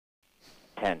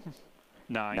10,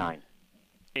 9, 9,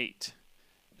 8,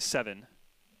 7,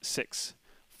 6,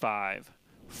 5,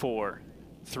 4,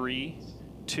 3,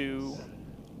 2,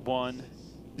 1,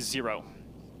 0.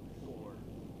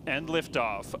 And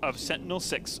liftoff of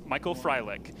Sentinel-6, Michael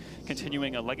Freilich,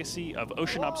 continuing a legacy of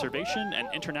ocean observation and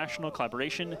international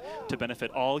collaboration to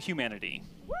benefit all humanity.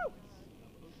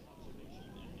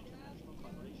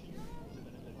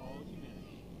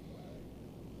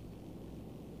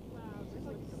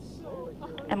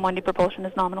 M1D propulsion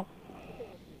is nominal.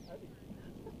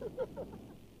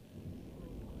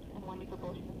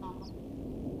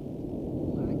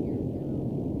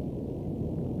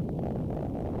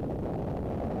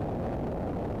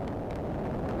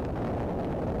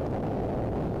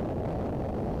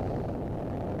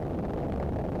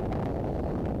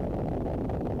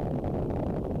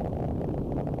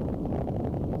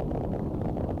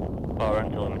 Power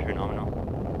and telemetry nominal.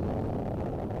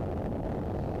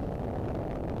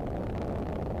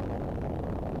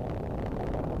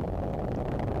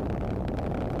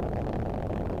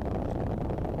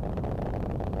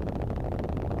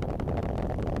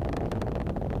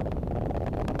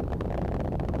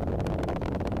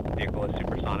 Vehicle is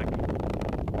supersonic.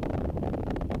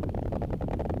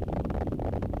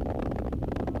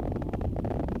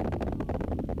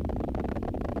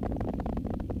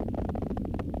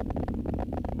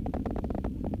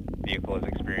 Vehicle is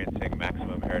experiencing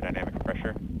maximum aerodynamic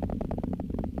pressure.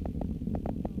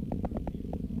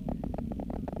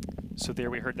 So there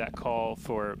we heard that call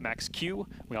for max Q.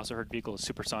 We also heard vehicle is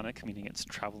supersonic, meaning it's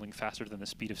traveling faster than the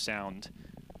speed of sound.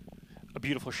 A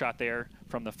beautiful shot there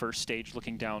from the first stage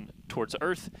looking down towards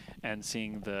Earth and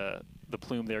seeing the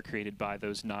plume there created by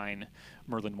those 9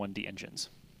 Merlin 1D engines.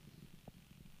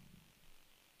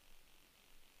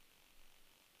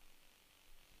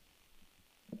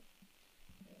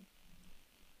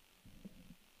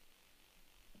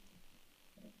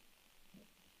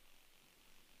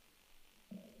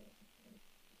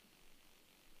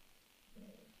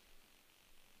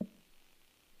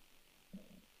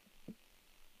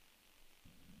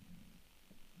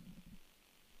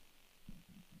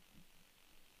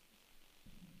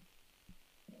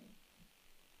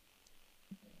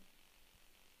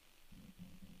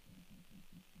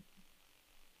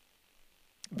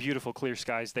 Beautiful clear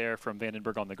skies there from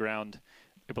Vandenberg on the ground,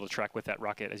 able to track with that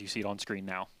rocket as you see it on screen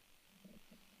now.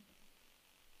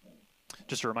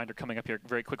 Just a reminder coming up here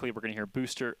very quickly, we're going to hear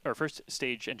booster or first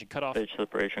stage engine cutoff. Stage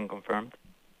separation confirmed.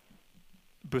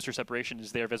 Booster separation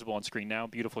is there visible on screen now.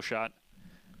 Beautiful shot.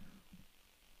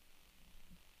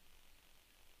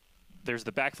 There's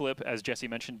the backflip, as Jesse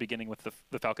mentioned, beginning with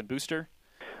the Falcon booster.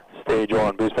 Stage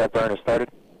 1 boost back burn has started.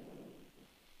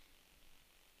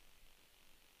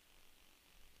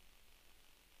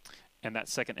 And that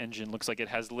second engine looks like it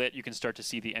has lit. You can start to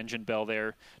see the engine bell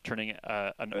there turning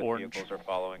an Both orange. vehicles are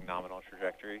following nominal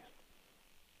trajectories.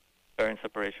 Fairing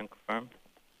separation confirmed.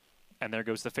 And there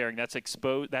goes the fairing. That's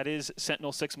exposed. That is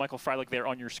Sentinel-6 Michael Freilich there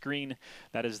on your screen.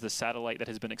 That is the satellite that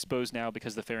has been exposed now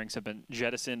because the fairings have been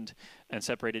jettisoned and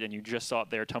separated, and you just saw it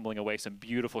there tumbling away. Some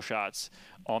beautiful shots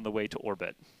on the way to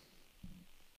orbit.